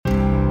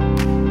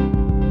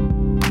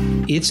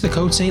It's the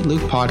Côte Saint-Luc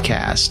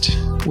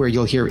podcast, where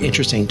you'll hear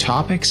interesting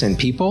topics and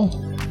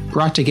people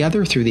brought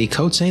together through the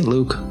Côte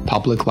Saint-Luc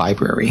Public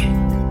Library.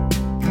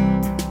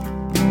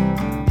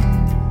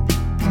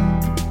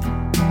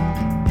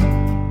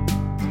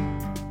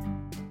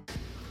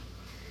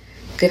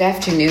 Good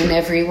afternoon,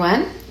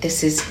 everyone.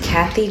 This is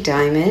Kathy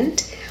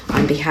Diamond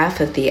on behalf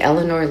of the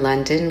Eleanor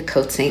London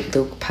Côte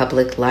Saint-Luc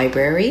Public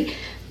Library,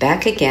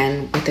 back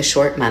again with a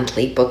short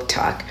monthly book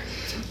talk.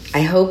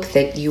 I hope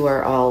that you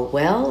are all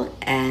well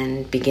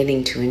and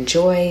beginning to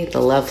enjoy the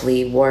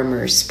lovely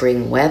warmer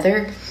spring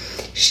weather,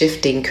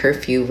 shifting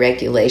curfew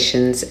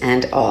regulations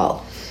and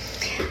all.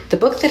 The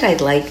book that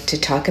I'd like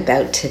to talk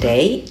about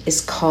today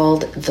is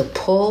called The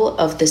Pull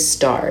of the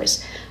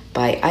Stars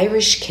by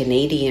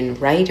Irish-Canadian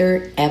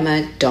writer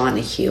Emma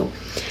Donoghue,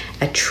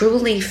 a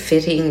truly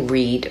fitting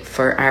read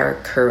for our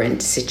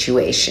current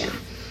situation.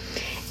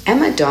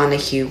 Emma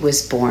Donoghue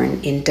was born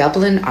in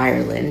Dublin,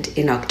 Ireland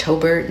in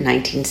October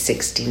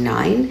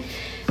 1969,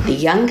 the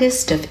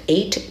youngest of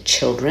 8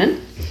 children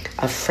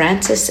of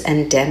Frances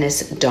and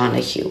Dennis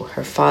Donoghue.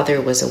 Her father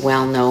was a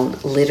well-known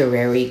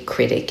literary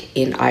critic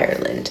in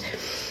Ireland.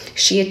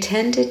 She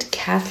attended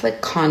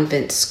Catholic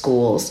convent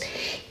schools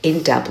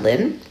in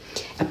Dublin,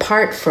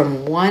 apart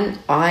from one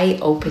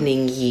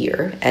eye-opening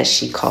year, as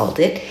she called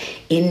it,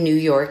 in New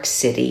York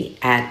City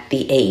at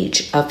the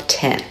age of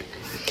 10.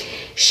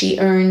 She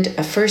earned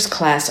a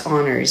first-class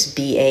honors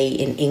BA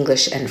in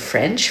English and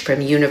French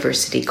from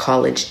University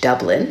College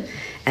Dublin,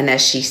 and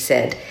as she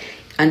said,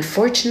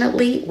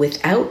 unfortunately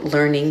without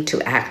learning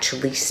to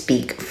actually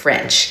speak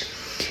French.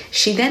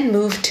 She then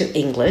moved to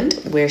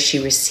England, where she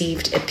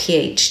received a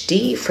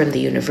PhD from the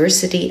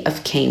University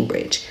of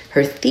Cambridge.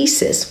 Her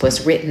thesis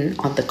was written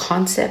on the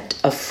concept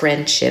of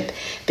friendship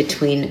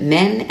between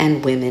men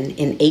and women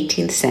in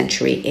 18th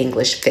century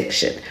English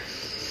fiction.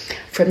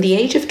 From the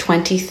age of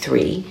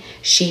 23,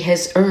 she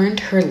has earned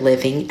her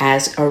living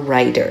as a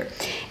writer,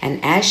 and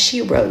as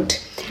she wrote,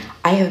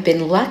 "I have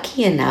been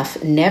lucky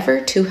enough never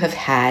to have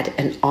had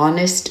an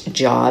honest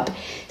job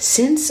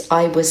since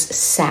I was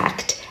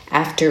sacked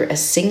after a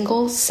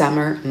single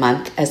summer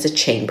month as a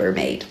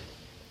chambermaid."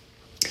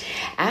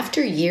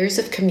 After years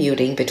of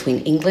commuting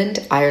between England,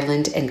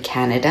 Ireland, and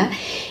Canada,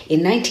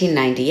 in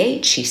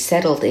 1998 she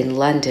settled in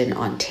London,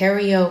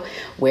 Ontario,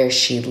 where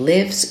she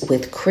lives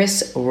with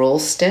Chris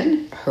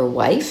Rolston, her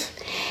wife,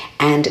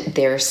 and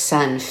their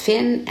son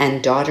Finn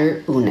and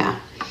daughter Una.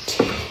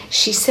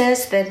 She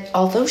says that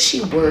although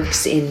she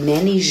works in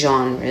many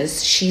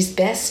genres, she's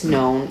best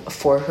known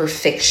for her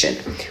fiction,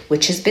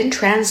 which has been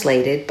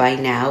translated by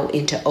now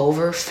into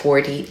over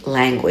 40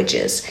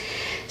 languages.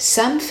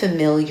 Some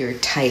familiar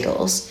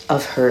titles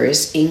of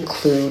hers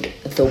include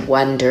The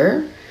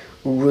Wonder,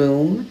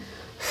 Room,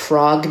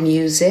 Frog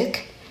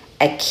Music,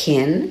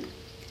 Akin,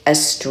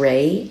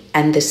 Astray,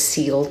 and The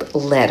Sealed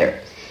Letter.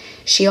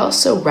 She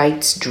also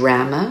writes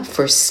drama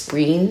for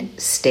screen,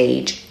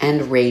 stage,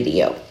 and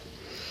radio.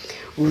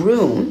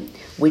 Room,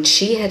 which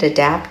she had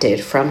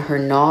adapted from her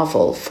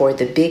novel for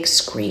the big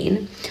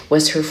screen,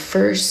 was her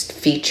first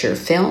feature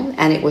film,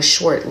 and it was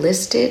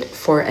shortlisted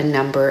for a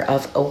number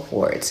of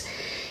awards.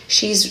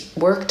 She's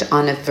worked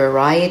on a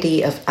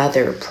variety of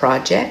other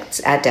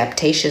projects,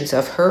 adaptations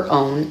of her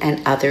own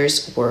and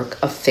others' work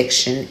of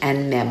fiction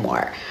and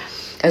memoir,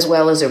 as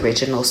well as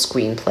original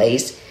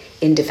screenplays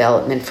in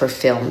development for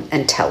film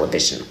and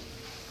television.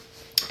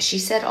 She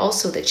said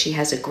also that she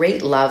has a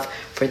great love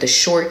for the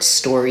short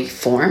story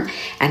form,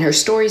 and her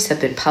stories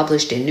have been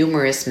published in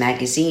numerous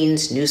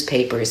magazines,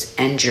 newspapers,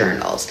 and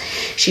journals.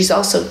 She's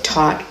also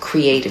taught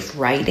creative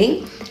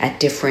writing at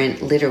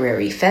different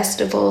literary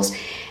festivals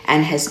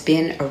and has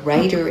been a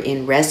writer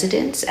in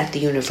residence at the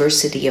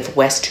University of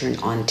Western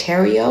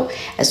Ontario,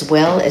 as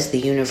well as the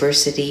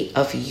University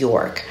of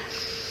York.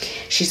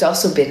 She's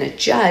also been a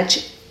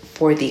judge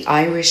for the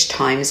Irish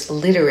Times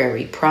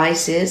Literary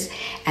Prizes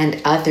and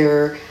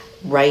other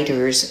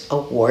writers'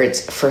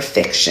 awards for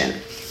fiction.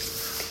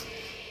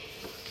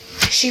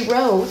 She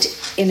wrote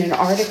in an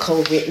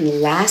article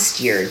written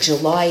last year,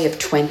 July of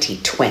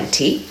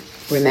 2020,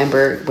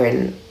 remember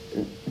when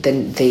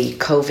the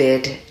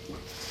COVID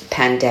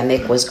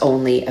pandemic was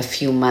only a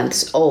few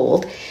months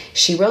old,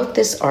 she wrote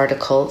this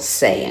article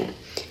saying,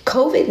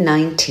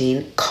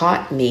 "COVID-19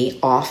 caught me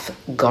off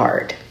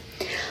guard.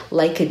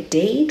 Like a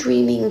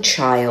daydreaming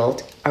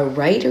child, a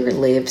writer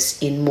lives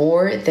in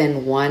more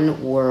than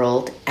one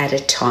world at a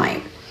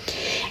time.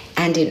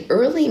 And in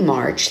early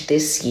March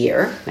this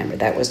year," remember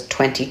that was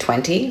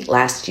 2020,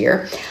 last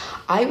year,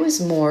 "I was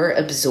more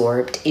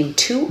absorbed in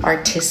 2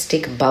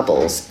 artistic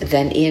bubbles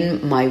than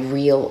in my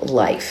real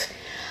life.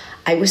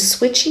 I was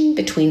switching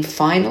between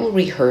final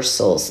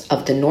rehearsals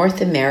of the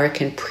North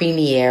American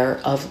premiere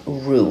of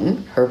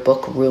Room, her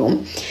book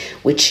Room,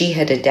 which she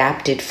had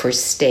adapted for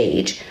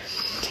stage,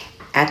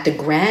 at the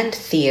Grand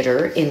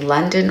Theatre in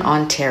London,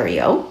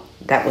 Ontario."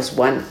 That was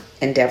one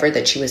endeavor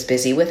that she was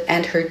busy with,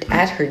 and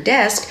at her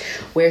desk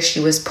where she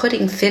was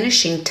putting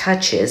finishing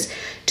touches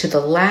to the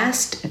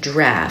last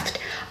draft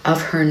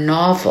of her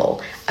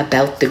novel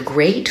about the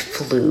Great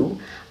Flu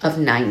of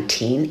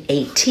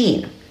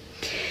 1918.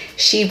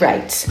 She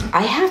writes,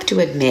 I have to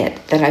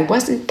admit that I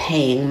wasn't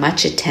paying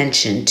much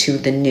attention to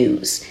the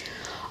news.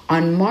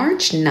 On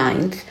March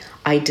 9th,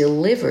 I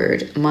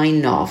delivered my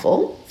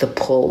novel, The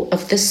Pull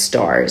of the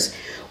Stars,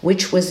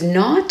 which was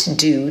not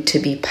due to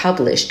be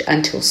published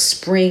until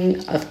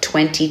spring of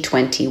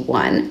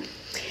 2021,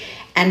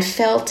 and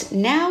felt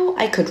now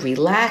I could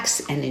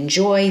relax and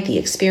enjoy the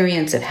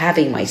experience of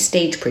having my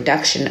stage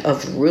production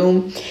of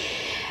Room,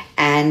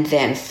 and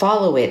then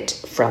follow it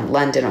from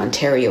London,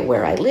 Ontario,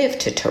 where I live,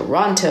 to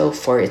Toronto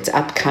for its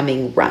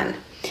upcoming run.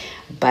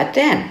 But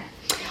then,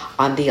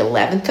 on the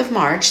 11th of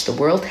March, the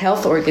World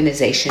Health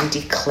Organization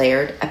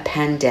declared a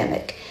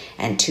pandemic.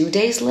 And 2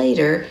 days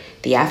later,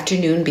 the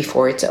afternoon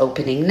before its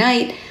opening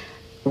night,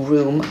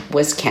 Room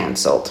was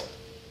cancelled.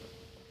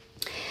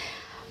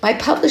 My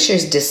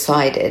publishers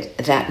decided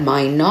that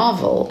my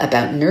novel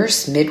about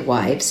nurse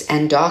midwives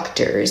and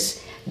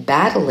doctors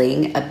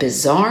battling a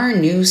bizarre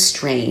new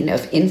strain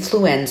of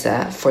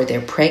influenza for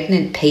their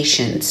pregnant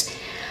patients'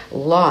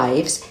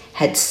 lives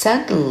had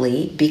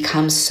suddenly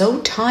become so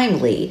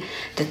timely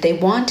that they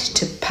wanted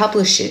to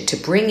publish it, to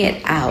bring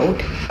it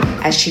out,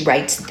 as she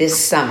writes, this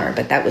summer,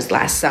 but that was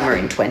last summer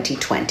in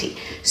 2020.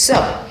 So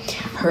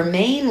her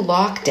main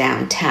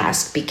lockdown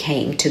task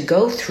became to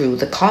go through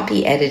the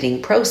copy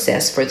editing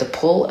process for The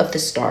Pull of the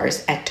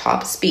Stars at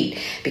top speed,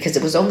 because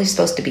it was only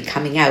supposed to be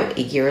coming out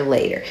a year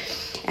later.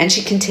 And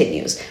she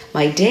continues,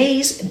 my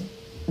days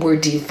were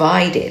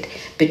divided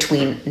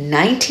between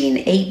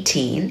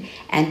 1918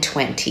 and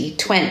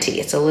 2020.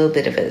 It's a little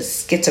bit of a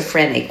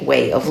schizophrenic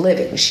way of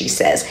living, she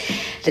says.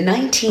 The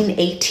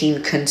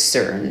 1918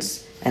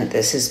 concerns, and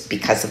this is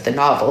because of the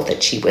novel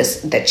that she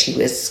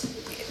was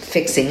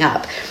fixing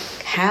up,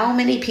 how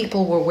many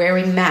people were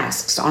wearing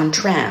masks on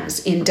trams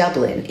in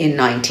Dublin in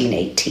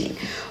 1918?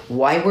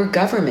 Why were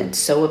governments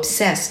so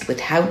obsessed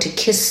with how to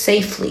kiss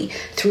safely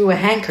through a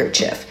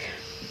handkerchief?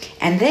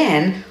 And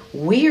then,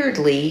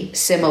 weirdly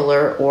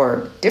similar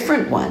or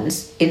different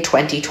ones in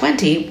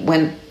 2020,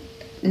 when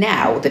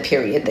now the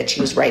period that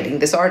she was writing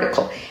this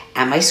article.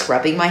 Am I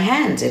scrubbing my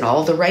hands in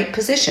all the right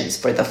positions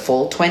for the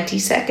full 20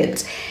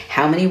 seconds?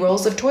 How many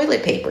rolls of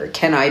toilet paper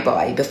can I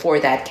buy before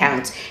that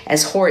counts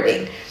as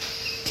hoarding?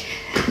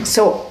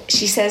 So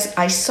she says,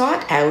 I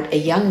sought out a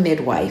young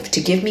midwife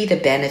to give me the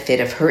benefit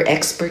of her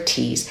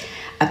expertise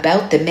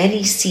about the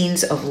many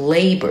scenes of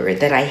labor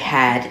that I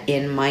had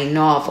in my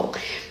novel.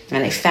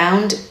 And I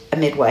found a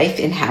midwife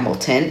in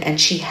Hamilton, and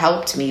she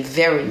helped me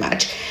very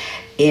much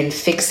in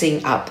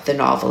fixing up the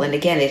novel. And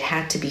again, it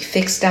had to be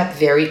fixed up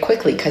very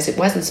quickly because it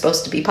wasn't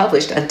supposed to be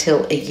published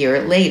until a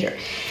year later.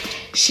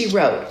 She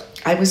wrote,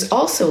 I was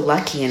also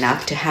lucky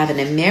enough to have an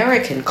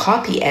American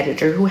copy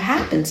editor who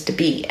happens to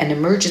be an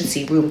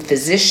emergency room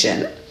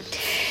physician.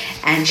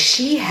 And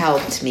she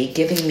helped me,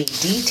 giving me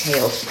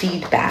detailed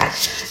feedback,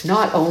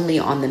 not only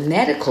on the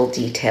medical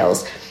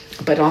details,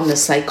 but on the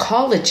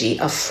psychology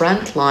of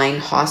frontline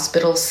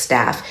hospital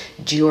staff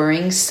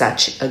during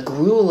such a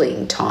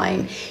grueling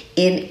time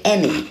in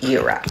any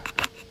era.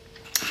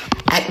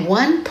 At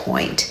one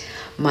point,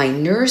 my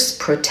nurse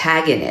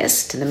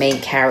protagonist, the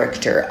main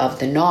character of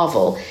the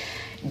novel,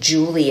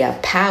 Julia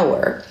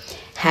Power,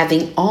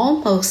 having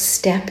almost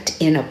stepped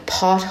in a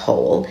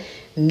pothole,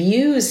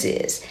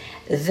 muses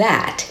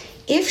that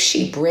if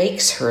she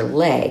breaks her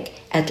leg,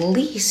 at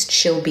least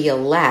she'll be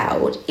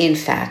allowed, in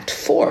fact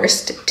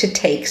forced, to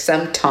take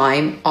some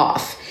time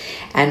off.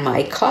 And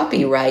my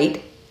copy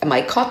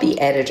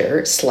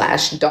editor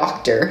 /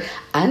 doctor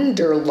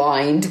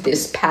underlined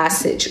this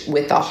passage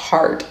with a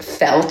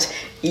heartfelt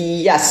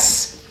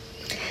yes.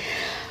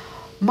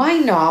 My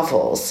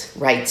novels,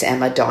 writes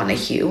Emma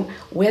Donoghue,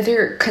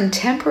 whether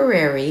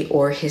contemporary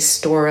or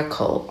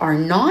historical, are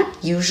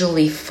not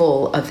usually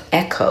full of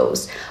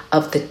echoes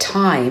of the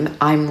time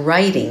I'm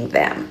writing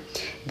them.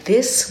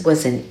 This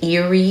was an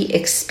eerie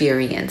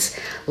experience,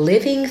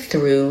 living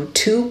through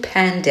two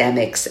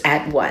pandemics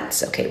at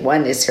once. Okay,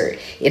 one is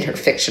in her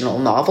fictional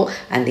novel,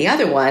 and the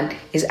other one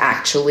is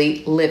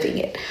actually living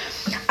it.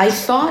 I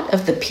thought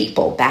of the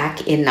people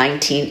back in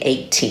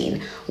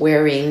 1918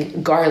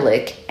 wearing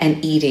garlic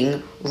and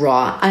eating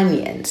raw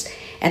onions.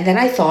 And then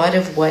I thought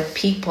of what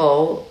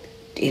people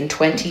in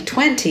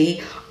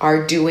 2020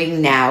 are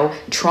doing now,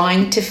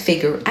 trying to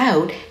figure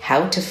out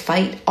how to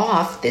fight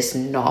off this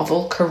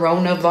novel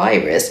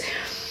coronavirus,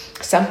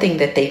 something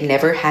that we've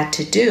never had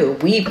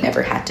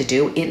to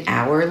do in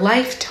our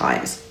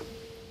lifetimes.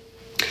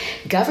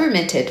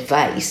 Government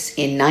advice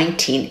in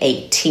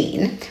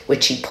 1918,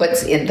 which she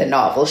puts in the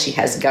novel, she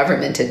has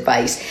government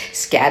advice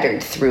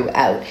scattered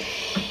throughout,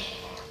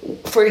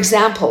 for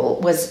example,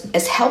 was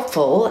as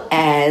helpful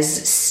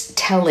as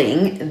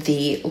telling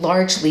the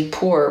largely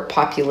poor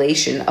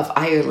population of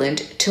Ireland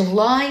to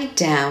lie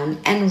down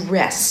and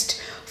rest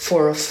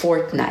for a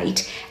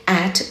fortnight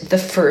at the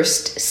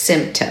first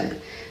symptom.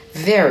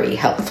 Very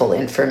helpful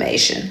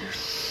information.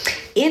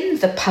 In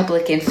the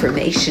public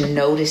information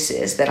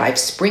notices that I've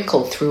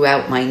sprinkled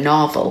throughout my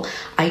novel,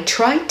 I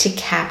tried to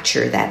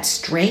capture that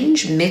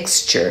strange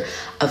mixture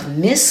of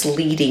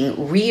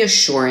misleading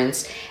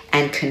reassurance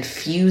and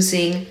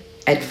confusing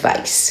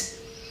advice.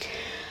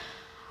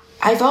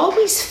 I've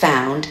always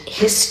found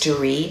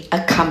history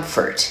a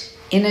comfort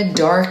in a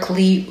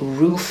darkly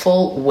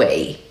rueful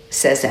way,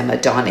 says Emma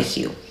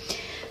Donoghue.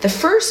 The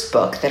first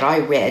book that I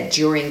read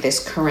during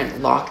this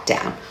current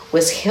lockdown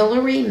was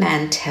Hilary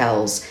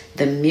Mantel's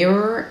The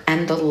Mirror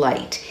and the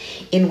Light,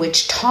 in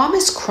which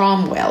Thomas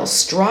Cromwell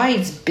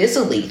strides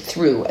busily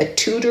through a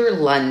Tudor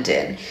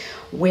London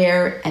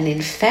where an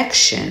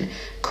infection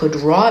could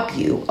rob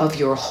you of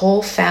your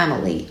whole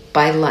family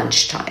by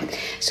lunchtime.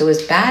 So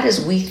as bad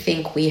as we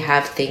think we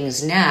have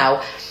things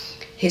now,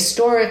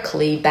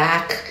 historically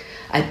back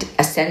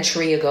a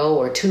century ago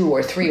or 2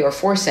 or 3 or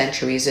 4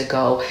 centuries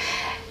ago,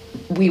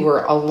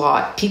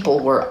 people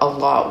were a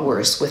lot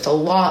worse with a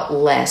lot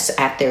less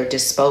at their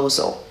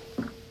disposal.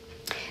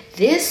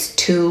 This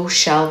too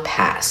shall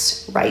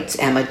pass, writes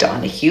Emma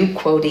Donoghue,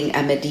 quoting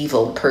a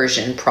medieval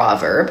Persian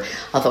proverb,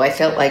 although I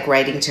felt like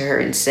writing to her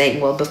and saying,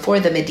 well, before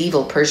the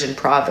medieval Persian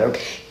proverb,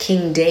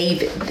 King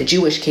David, the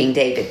Jewish King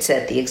David,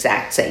 said the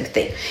exact same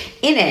thing.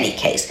 In any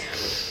case,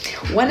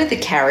 one of the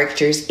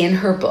characters in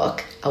her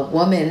book, a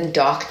woman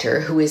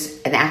doctor who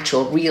is an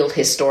actual real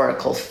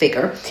historical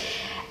figure,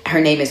 her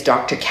name is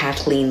Dr.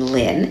 Kathleen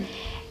Lynn,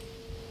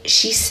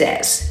 she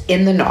says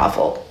in the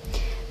novel,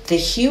 the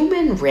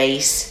human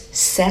race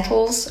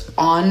settles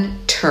on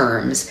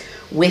terms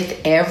with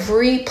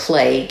every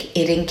plague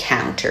it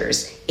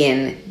encounters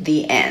in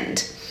the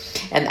end.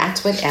 And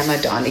that's what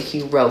Emma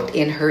Donoghue wrote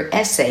in her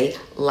essay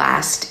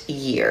last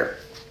year.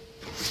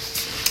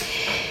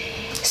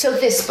 So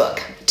this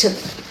book,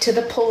 To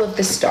the Pull of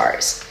the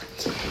Stars,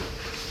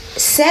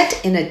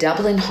 set in a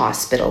Dublin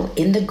hospital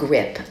in the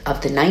grip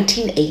of the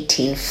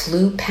 1918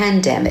 flu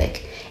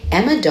pandemic,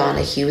 Emma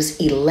Donoghue's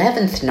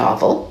 11th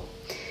novel,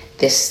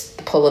 this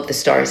Pull of the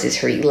Stars is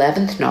her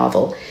 11th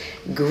novel,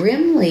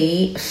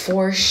 grimly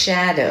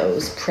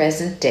foreshadows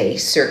present-day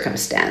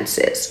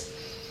circumstances.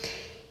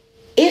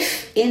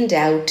 If in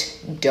doubt,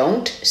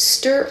 don't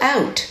stir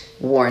out,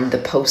 warned the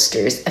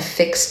posters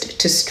affixed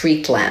to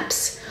street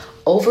lamps.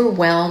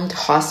 Overwhelmed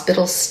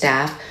hospital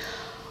staff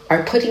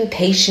are putting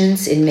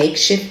patients in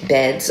makeshift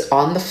beds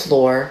on the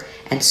floor,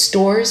 and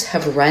stores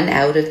have run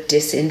out of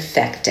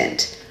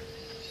disinfectant.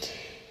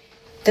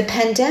 The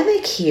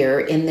pandemic here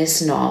in this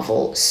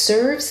novel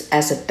serves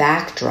as a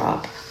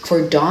backdrop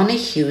for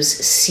Donoghue's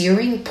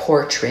searing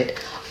portrait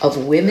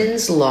of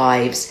women's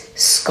lives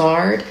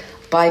scarred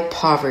by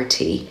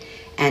poverty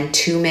and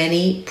too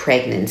many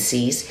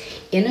pregnancies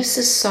in a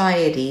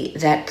society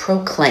that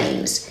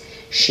proclaims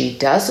she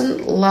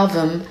doesn't love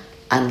him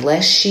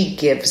unless she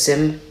gives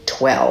him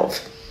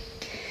 12.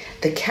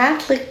 The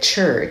Catholic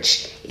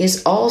Church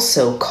is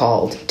also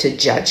called to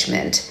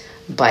judgment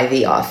by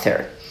the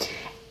author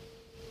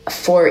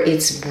for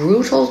its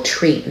brutal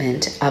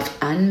treatment of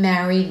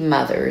unmarried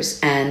mothers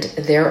and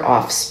their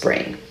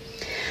offspring.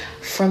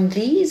 From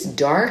these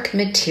dark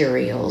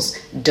materials,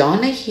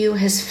 Donoghue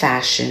has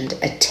fashioned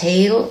a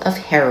tale of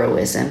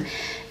heroism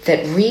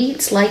that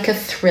reads like a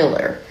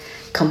thriller,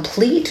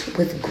 complete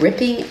with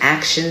gripping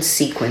action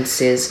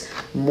sequences,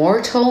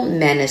 mortal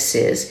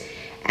menaces,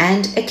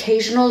 and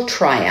occasional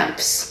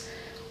triumphs,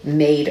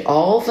 made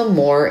all the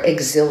more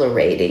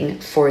exhilarating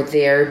for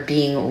their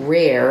being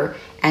rare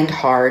and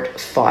hard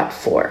fought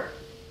for.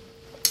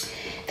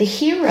 The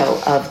hero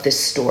of the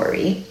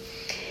story,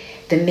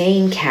 the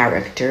main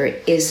character,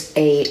 is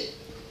a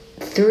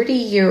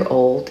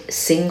 30-year-old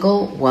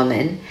single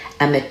woman,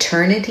 a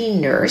maternity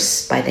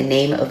nurse by the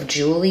name of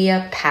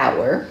Julia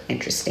Power,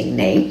 interesting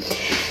name,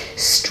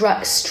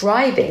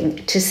 striving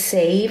to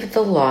save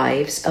the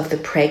lives of the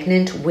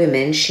pregnant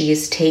women she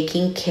is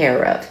taking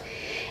care of.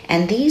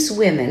 And these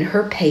women,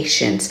 her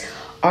patients,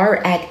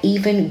 are at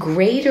even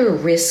greater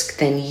risk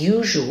than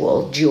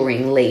usual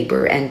during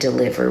labor and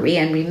delivery.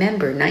 And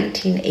remember,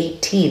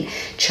 1918,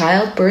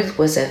 childbirth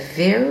was a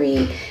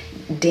very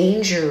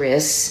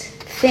dangerous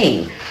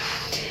thing.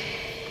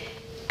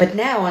 But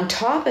now, on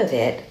top of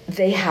it,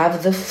 they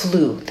have the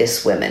flu,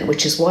 this women,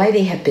 which is why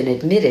they have been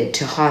admitted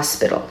to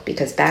hospital,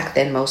 because back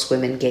then most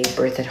women gave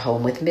birth at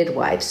home with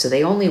midwives. So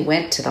they only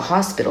went to the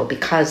hospital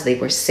because they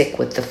were sick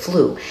with the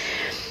flu.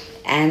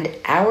 And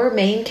our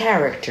main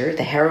character,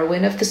 the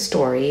heroine of the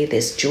story,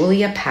 this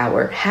Julia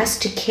Power, has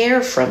to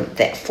care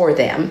for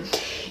them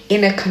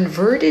in a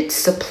converted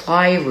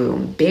supply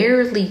room,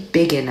 barely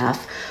big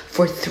enough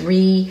for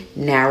 3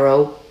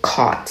 narrow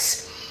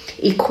cots.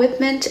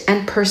 Equipment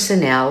and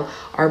personnel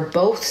are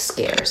both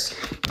scarce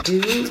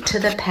due to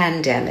the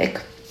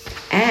pandemic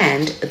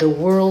and the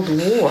World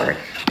War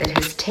that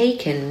has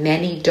taken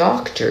many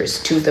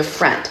doctors to the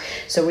front.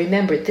 So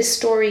remember, this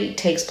story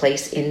takes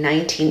place in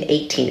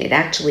 1918. It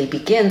actually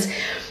begins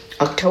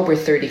October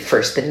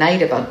 31st, the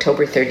night of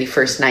October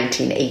 31st,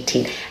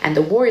 1918. And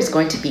the war is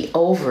going to be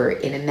over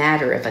in a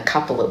matter of a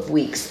couple of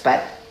weeks,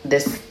 but the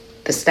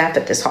staff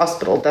at this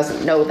hospital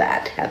doesn't know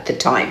that at the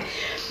time.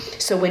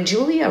 So when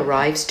Julia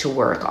arrives to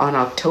work on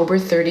October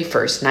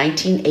 31st,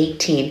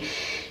 1918,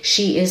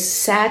 she is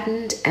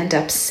saddened and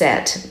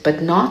upset,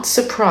 but not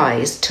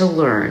surprised to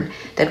learn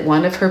that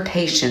one of her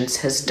patients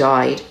has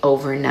died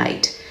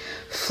overnight.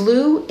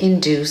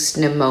 Flu-induced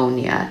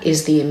pneumonia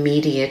is the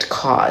immediate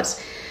cause.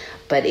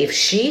 But if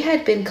she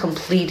had been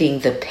completing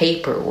the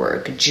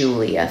paperwork,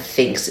 Julia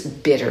thinks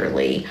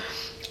bitterly,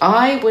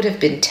 I would have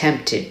been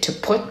tempted to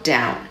put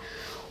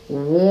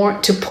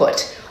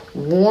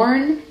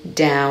worn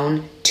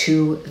down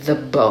to the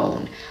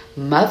bone,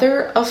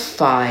 mother of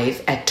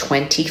 5 at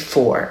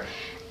 24,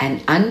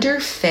 an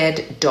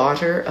underfed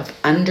daughter of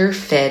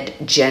underfed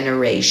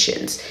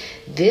generations.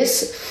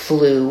 This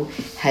flu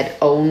had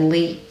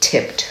only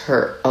tipped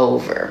her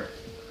over.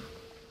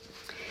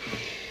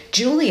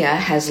 Julia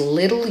has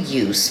little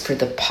use for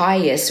the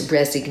pious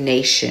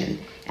resignation,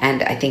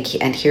 and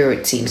here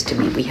it seems to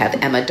me we have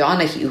Emma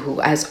Donoghue, who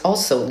has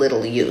also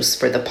little use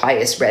for the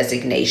pious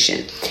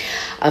resignation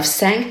of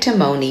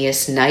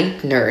sanctimonious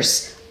night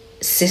nurse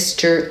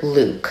Sister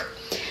Luke,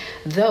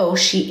 though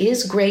she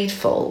is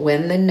grateful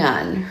when the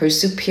nun, her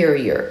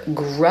superior,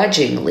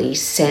 grudgingly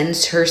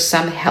sends her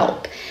some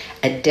help,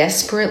 a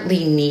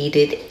desperately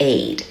needed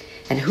aid.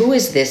 And who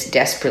is this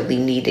desperately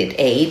needed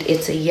aid?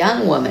 It's a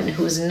young woman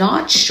who's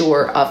not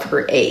sure of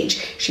her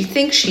age. She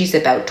thinks she's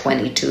about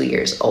 22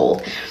 years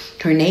old.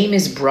 Her name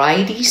is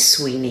Bridie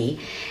Sweeney,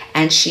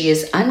 and she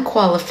is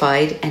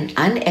unqualified and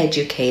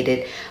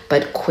uneducated,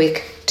 but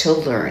quick to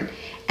learn.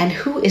 And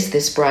who is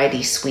this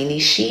Bridie Sweeney?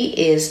 She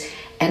is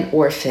an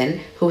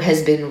orphan who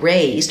has been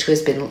raised,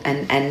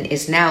 and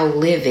is now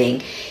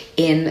living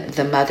in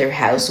the mother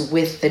house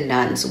with the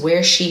nuns,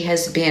 where she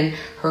has been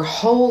her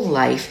whole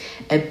life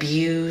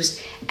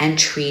abused and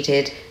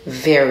treated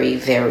very,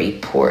 very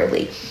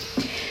poorly.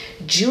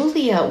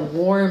 Julia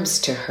warms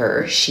to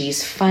her.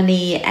 She's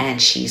funny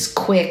and she's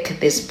quick,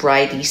 this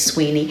Bridie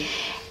Sweeney,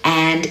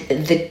 and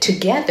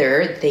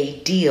together they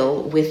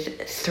deal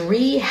with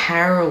 3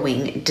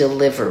 harrowing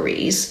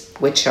deliveries,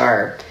 which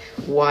are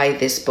why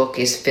this book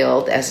is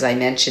filled, as I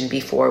mentioned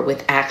before,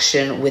 with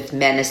action, with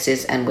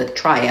menaces, and with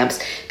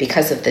triumphs,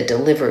 because of the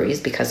deliveries,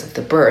 because of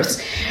the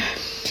births.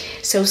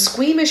 So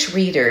squeamish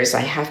readers,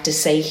 I have to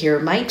say here,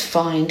 might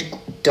find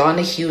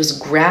Donoghue's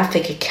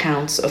graphic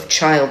accounts of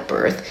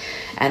childbirth,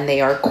 and they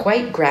are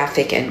quite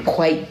graphic and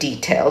quite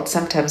detailed.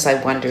 Sometimes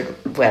I wondered,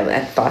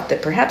 and thought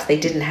that perhaps they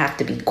didn't have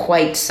to be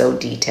quite so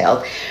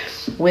detailed,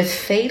 with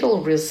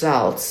fatal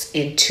results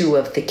in 2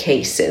 of the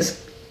cases.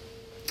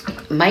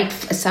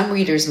 Some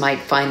readers might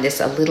find this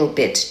a little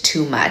bit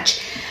too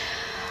much,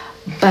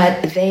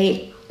 but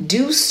they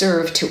do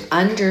serve to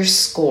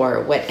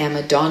underscore what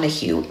Emma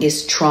Donoghue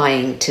is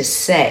trying to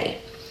say.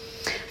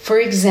 For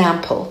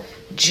example,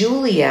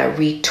 Julia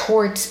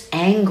retorts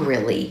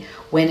angrily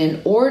when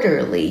an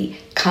orderly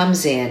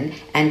comes in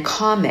and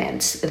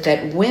comments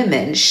that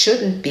women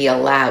shouldn't be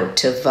allowed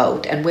to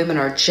vote, and women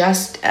are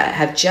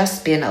have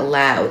just been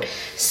allowed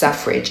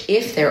suffrage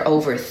if they're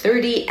over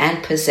 30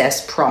 and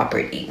possess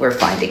property, we're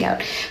finding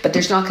out. But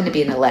there's not going to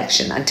be an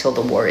election until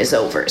the war is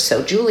over.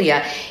 So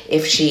Julia,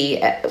 if she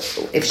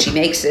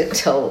makes it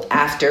till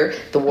after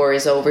the war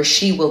is over,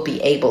 she will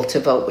be able to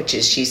vote, which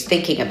is she's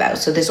thinking about.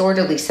 So this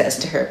orderly says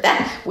to her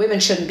that women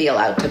shouldn't be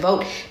allowed to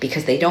vote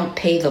because they don't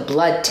pay the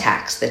blood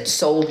tax that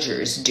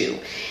soldiers do.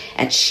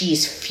 And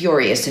she's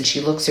furious, and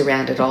she looks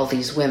around at all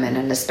these women,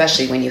 and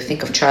especially when you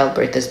think of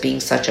childbirth as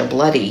being such a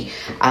bloody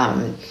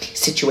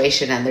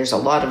situation, and there's a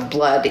lot of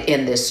blood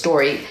in this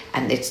story,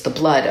 and it's the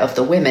blood of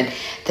the women,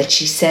 that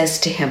she says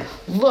to him,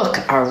 look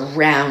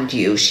around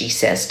you, she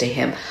says to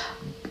him,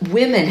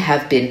 women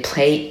have been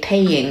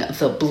paying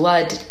the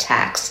blood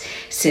tax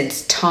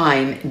since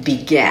time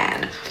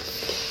began.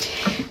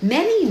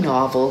 Many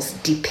novels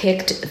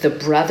depict the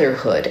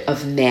brotherhood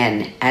of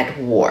men at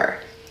war.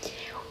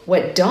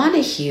 What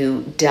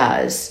Donoghue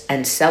does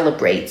and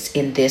celebrates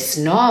in this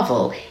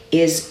novel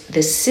is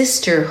the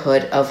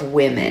sisterhood of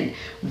women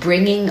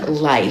bringing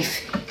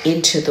life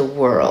into the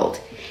world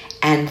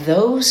and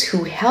those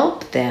who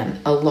help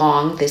them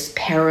along this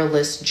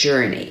perilous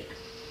journey.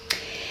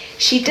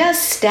 She does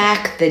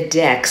stack the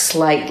deck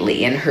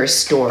slightly in her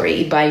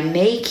story by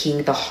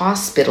making the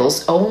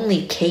hospital's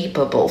only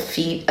capable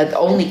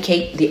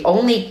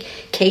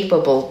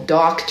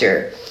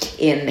doctor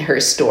in her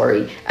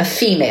story a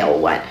female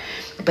one.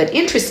 But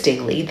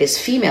interestingly, this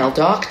female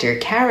doctor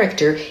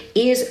character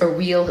was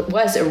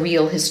a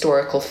real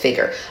historical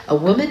figure, a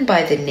woman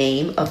by the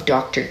name of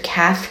Dr.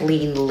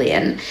 Kathleen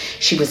Lynn.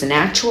 She was an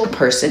actual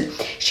person.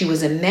 She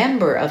was a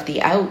member of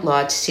the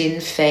outlawed Sinn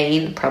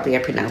Féin, probably I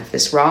pronounced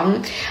this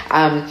wrong,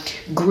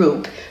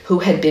 group, who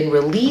had been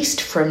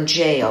released from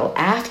jail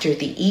after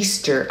the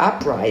Easter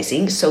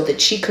uprising so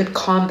that she could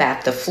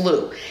combat the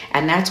flu.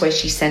 And that's why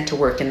she's sent to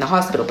work in the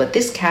hospital. But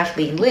this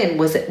Kathleen Lynn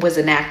was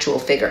an actual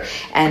figure.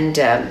 And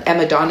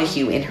Emma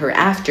Donoghue, in her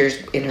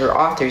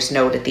author's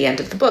note at the end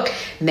of the book,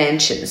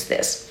 mentions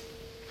this.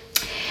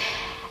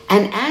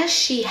 And as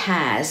she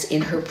has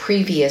in her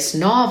previous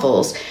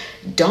novels,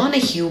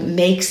 Donoghue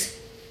makes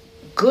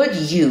good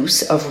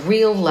use of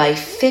real-life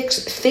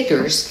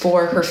figures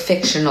for her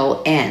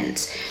fictional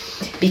ends.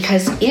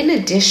 because in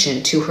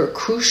addition to her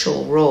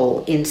crucial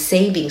role in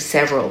saving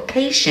several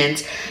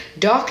patients,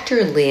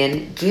 Dr.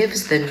 Lynn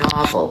gives the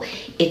novel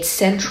its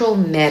central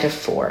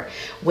metaphor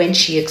when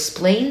she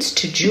explains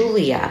to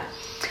Julia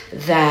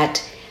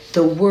that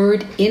the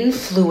word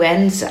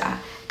influenza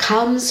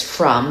comes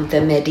from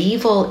the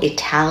medieval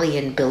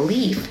Italian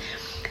belief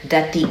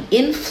that the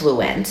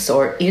influence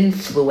or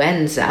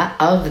influenza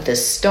of the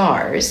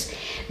stars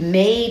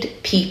made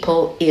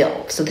people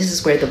ill. So this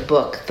is where the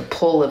book, The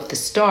Pull of the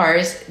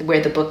Stars, where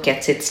the book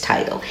gets its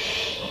title.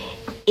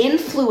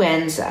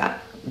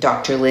 Influenza,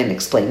 Dr. Lynn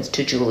explains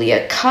to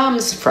Julia,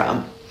 comes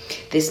from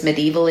this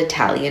medieval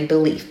Italian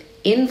belief.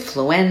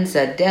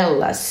 Influenza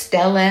della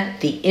stella,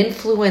 the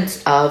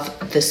influence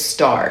of the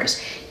stars.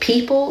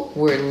 People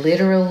were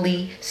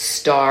literally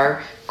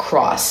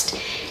star-crossed.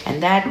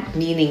 And that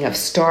meaning of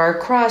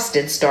star-crossed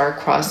and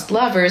star-crossed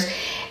lovers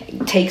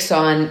takes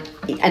on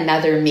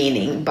another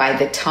meaning by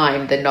the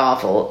time the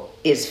novel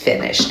is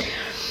finished.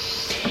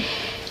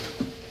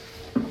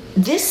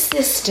 This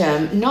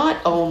system, not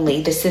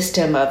only the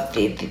system of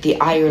the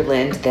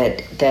Ireland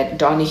that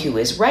Donoghue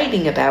is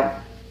writing about,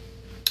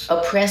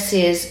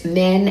 oppresses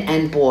men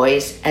and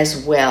boys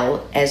as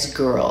well as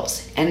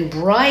girls. And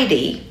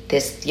Bridie,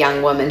 this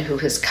young woman who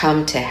has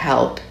come to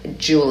help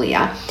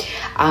Julia,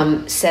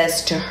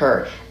 says to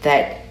her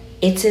that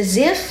it's as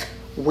if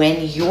when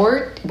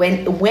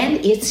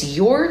it's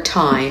your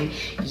time,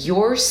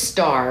 your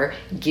star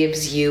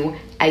gives you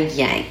a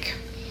yank.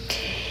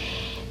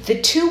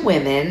 The two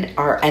women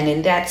and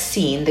in that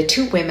scene, the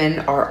two women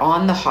are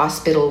on the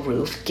hospital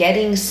roof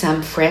getting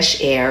some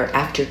fresh air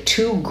after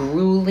 2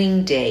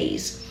 grueling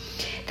days.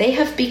 They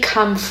have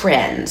become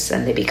friends,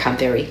 and they become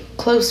very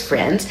close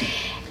friends.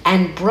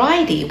 And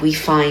Bridie, we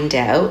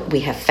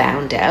have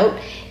found out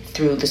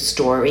through the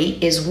story,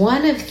 is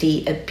one of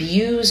the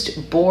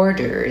abused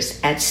boarders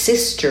at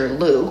Sister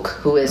Luke,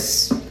 who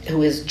is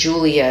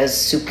Julia's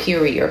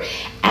superior,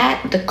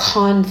 at the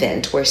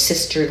convent where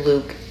Sister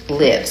Luke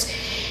lives.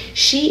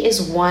 She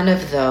is one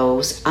of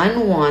those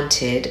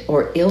unwanted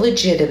or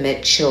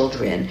illegitimate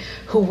children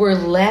who were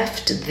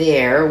left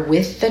there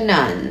with the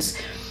nuns,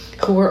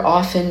 who were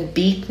often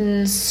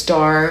beaten,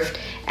 starved,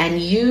 and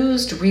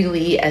used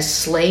really as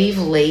slave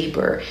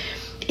labor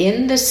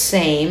in the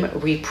same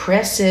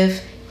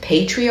repressive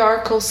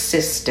patriarchal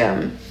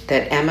system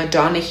that Emma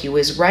Donoghue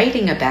is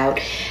writing about,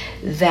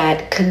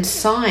 that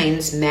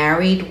consigns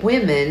married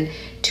women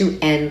to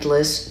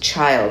endless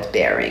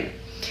childbearing.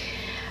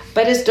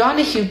 But as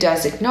Donoghue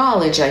does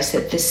acknowledge, I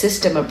said, the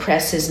system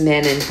oppresses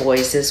men and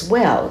boys as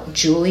well.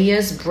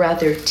 Julia's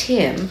brother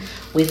Tim,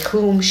 with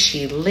whom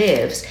she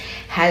lives,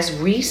 has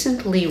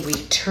recently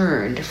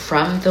returned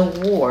from the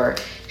war,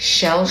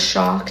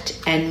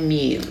 shell-shocked and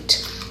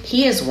mute.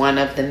 He's one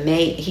of the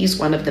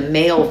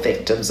male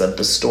victims of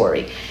the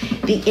story.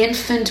 The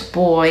infant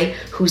boy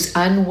whose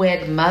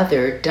unwed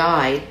mother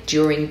died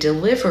during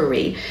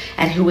delivery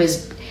and who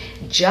is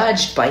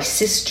judged by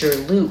Sister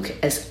Luke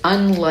as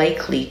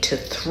unlikely to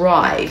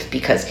thrive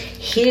because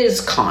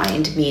his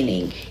kind,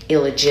 meaning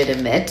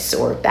illegitimates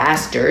or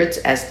bastards,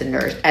 as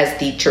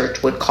the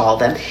church would call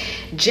them,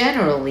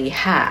 generally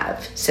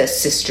have, says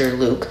Sister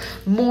Luke,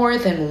 more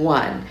than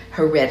one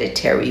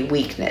hereditary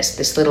weakness.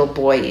 This little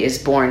boy is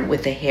born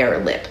with a hare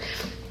lip.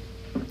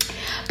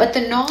 But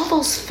the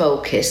novel's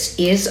focus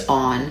is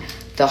on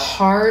the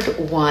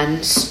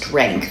hard-won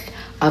strength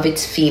of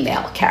its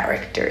female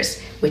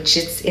characters, which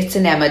it's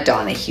an Emma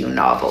Donoghue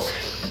novel.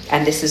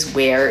 And this is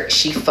where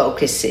she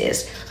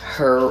focuses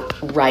her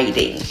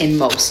writing in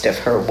most of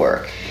her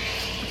work.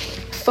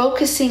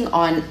 Focusing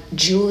on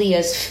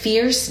Julia's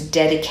fierce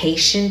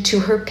dedication to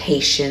her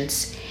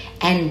patients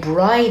and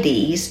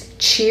Bridie's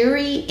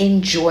cheery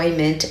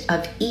enjoyment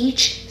of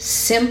each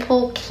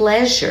simple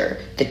pleasure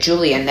that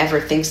Julia never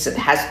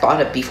has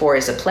thought of before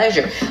as a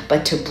pleasure,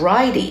 but to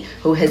Bridie,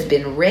 who has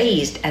been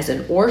raised as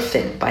an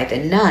orphan by the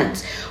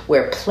nuns,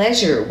 where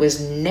pleasure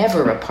was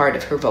never a part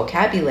of her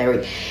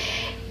vocabulary,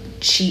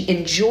 she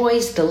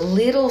enjoys the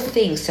little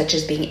things such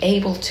as being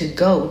able to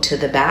go to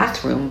the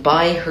bathroom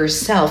by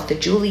herself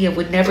that Julia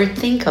would never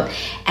think of.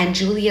 And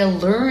Julia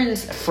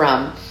learns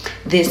from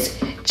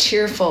this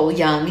cheerful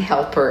young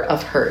helper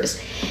of hers.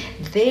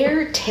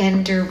 Their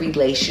tender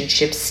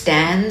relationship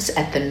stands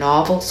at the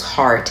novel's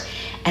heart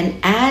and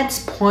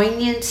adds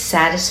poignant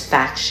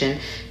satisfaction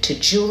to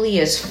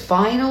Julia's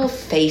final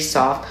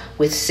face-off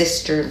with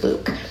Sister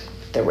Luke,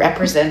 the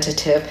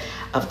representative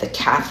of the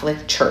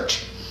Catholic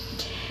Church.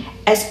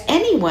 As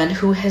anyone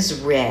who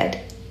has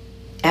read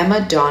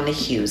Emma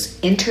Donoghue's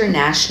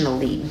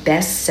internationally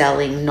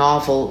best-selling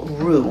novel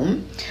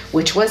Room,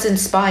 which was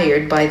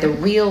inspired by the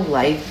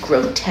real-life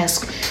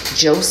grotesque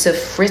Joseph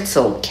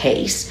Fritzl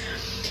case,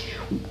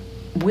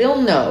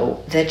 will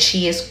know that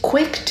she is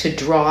quick to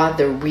draw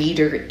the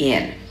reader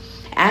in.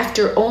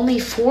 After only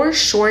 4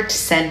 short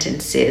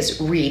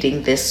sentences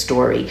reading this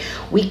story,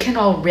 we can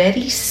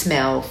already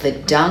smell the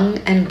dung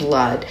and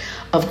blood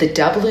of the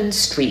Dublin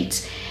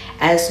streets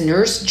as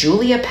nurse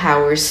Julia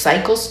Powers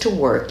cycles to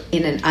work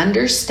in an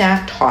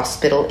understaffed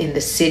hospital in the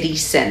city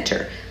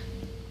centre.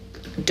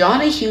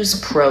 Donahue's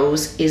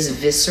prose is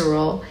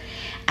visceral,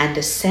 and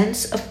the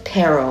sense of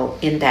peril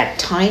in that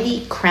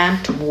tiny,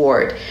 cramped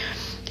ward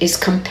is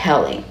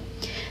compelling.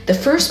 The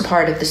first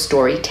part of the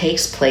story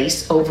takes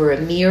place over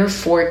a mere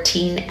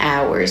 14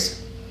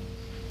 hours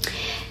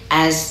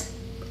as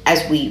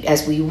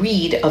we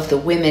read of the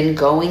women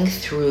going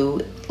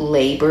through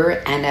labor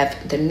and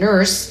of the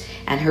nurse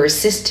and her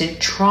assistant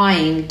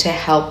trying to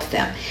help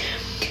them.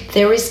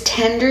 There is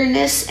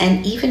tenderness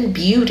and even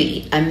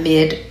beauty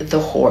amid the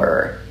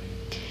horror.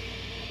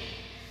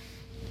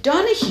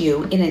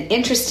 Donahue, in an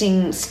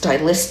interesting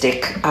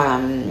stylistic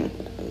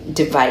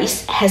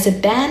device, has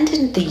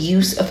abandoned the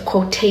use of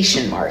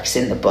quotation marks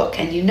in the book.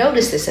 And you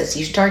notice this as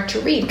you start to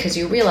read, because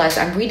you realize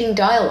I'm reading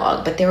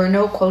dialogue, but there are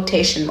no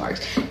quotation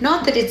marks.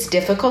 Not that it's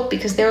difficult,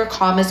 because there are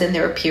commas and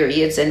there are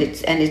periods, and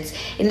it's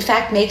in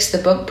fact makes the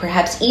book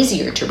perhaps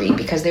easier to read,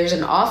 because there's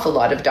an awful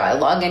lot of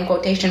dialogue, and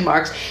quotation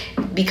marks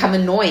become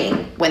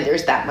annoying when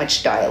there's that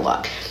much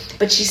dialogue.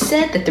 But she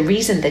said that the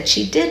reason that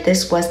she did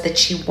this was that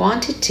she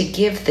wanted to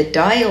give the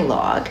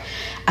dialogue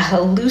a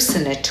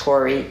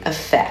hallucinatory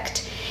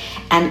effect.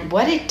 And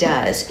what it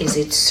does is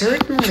it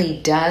certainly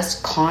does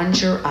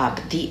conjure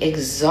up the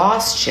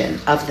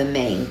exhaustion of the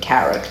main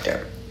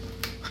character.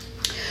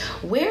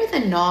 Where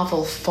the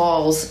novel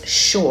falls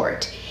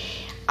short,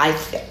 I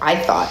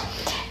thought,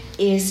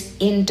 is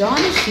in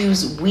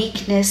Donahue's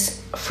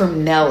weakness for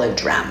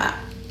melodrama.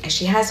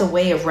 She has a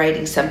way of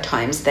writing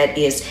sometimes that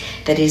is,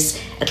 at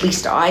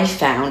least I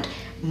found,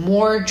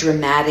 more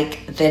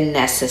dramatic than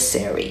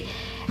necessary.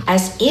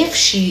 As if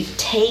she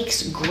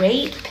takes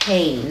great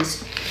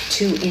pains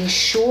to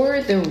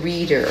ensure the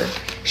reader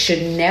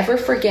should never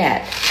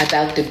forget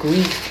about the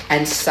grief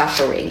and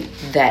suffering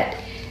that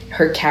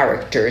her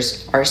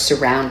characters are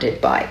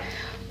surrounded by.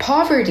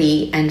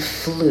 Poverty and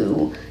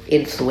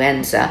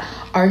influenza,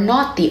 are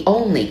not the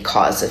only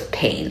cause of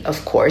pain,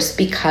 of course,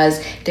 because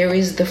there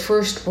is the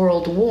First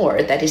World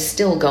War that is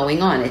still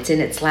going on. It's in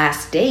its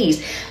last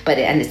days,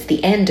 and it's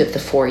the end of the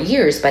 4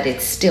 years, but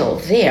it's still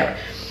there.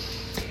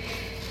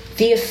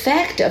 The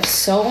effect of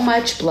so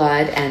much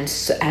blood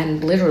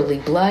and literally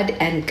blood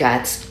and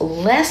guts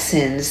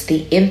lessens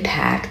the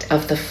impact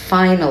of the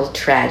final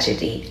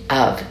tragedy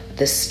of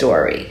the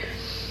story,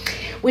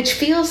 which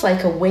feels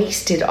like a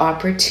wasted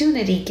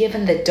opportunity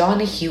given that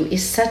Donahue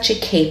is such a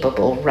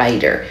capable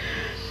writer.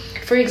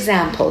 For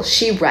example,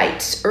 she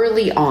writes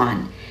early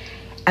on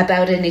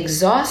about an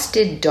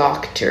exhausted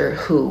doctor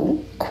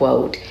who,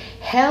 quote,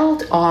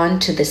 held on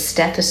to the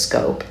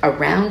stethoscope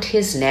around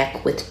his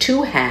neck with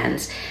 2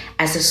 hands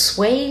as a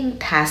swaying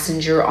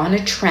passenger on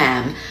a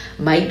tram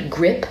might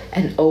grip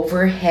an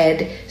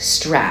overhead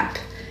strap.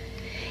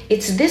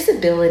 It's this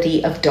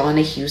ability of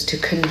Donahue's to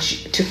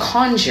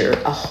conjure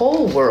a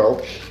whole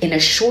world in a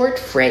short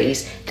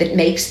phrase that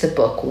makes the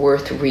book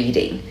worth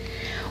reading.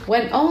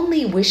 One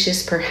only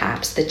wishes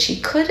perhaps that she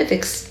could have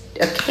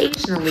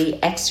occasionally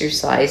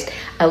exercised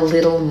a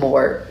little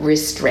more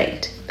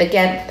restraint.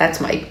 Again, that's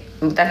my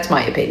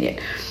opinion.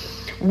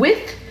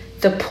 With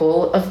The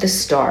Pull of the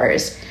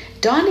Stars,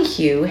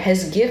 Donahue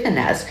has given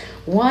us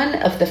one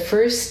of the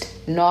first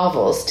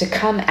novels to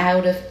come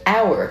out of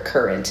our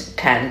current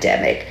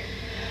pandemic.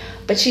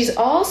 But she's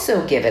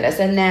also given us,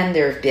 and then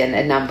there have been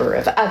a number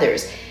of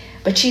others,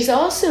 but she's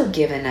also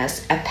given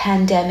us a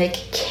pandemic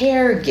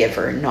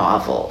caregiver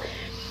novel,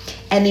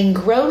 an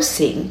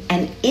engrossing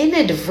and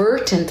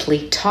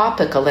inadvertently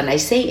topical, and I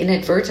say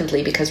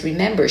inadvertently because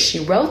remember, she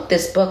wrote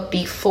this book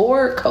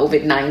before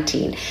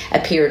COVID-19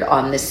 appeared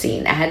on the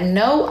scene. I had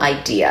no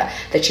idea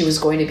that she was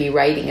going to be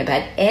writing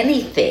about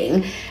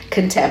anything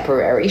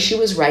contemporary. She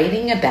was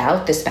writing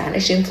about the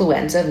Spanish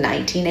influenza of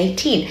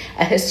 1918,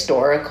 a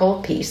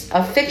historical piece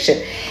of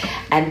fiction.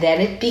 And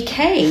then it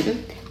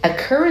became a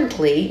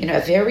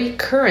very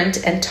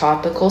current and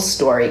topical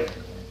story,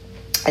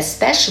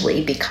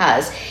 especially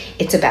because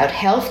it's about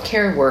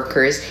healthcare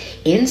workers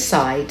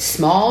inside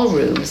small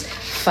rooms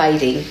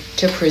fighting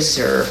to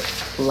preserve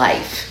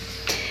life.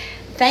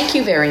 Thank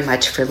you very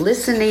much for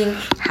listening.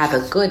 Have a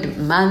good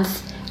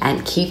month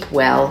and keep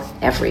well,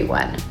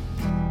 everyone.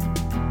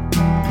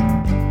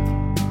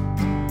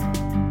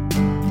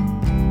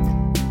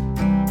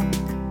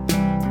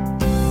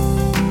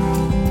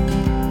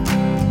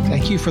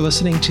 Thank you for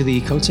listening to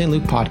the Côte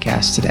Saint-Luc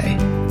podcast today.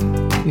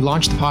 We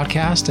launched the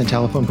podcast and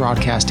telephone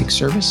broadcasting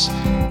service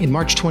in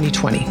March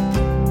 2020.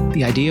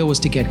 The idea was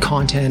to get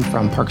content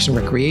from Parks and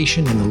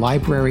Recreation and the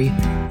library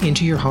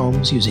into your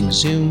homes using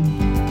Zoom,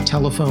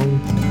 telephone,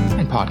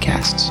 and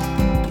podcasts.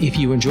 If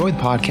you enjoyed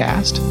the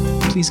podcast,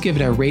 please give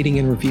it a rating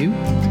and review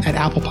at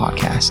Apple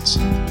Podcasts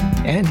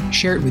and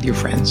share it with your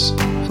friends.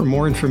 For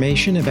more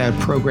information about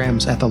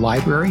programs at the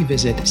library,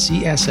 visit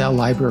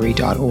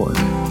csllibrary.org.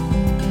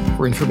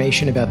 For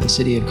information about the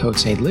city of Côte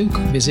Saint-Luc,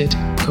 visit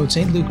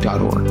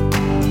côtesaintluc.org.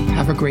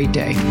 Have a great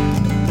day.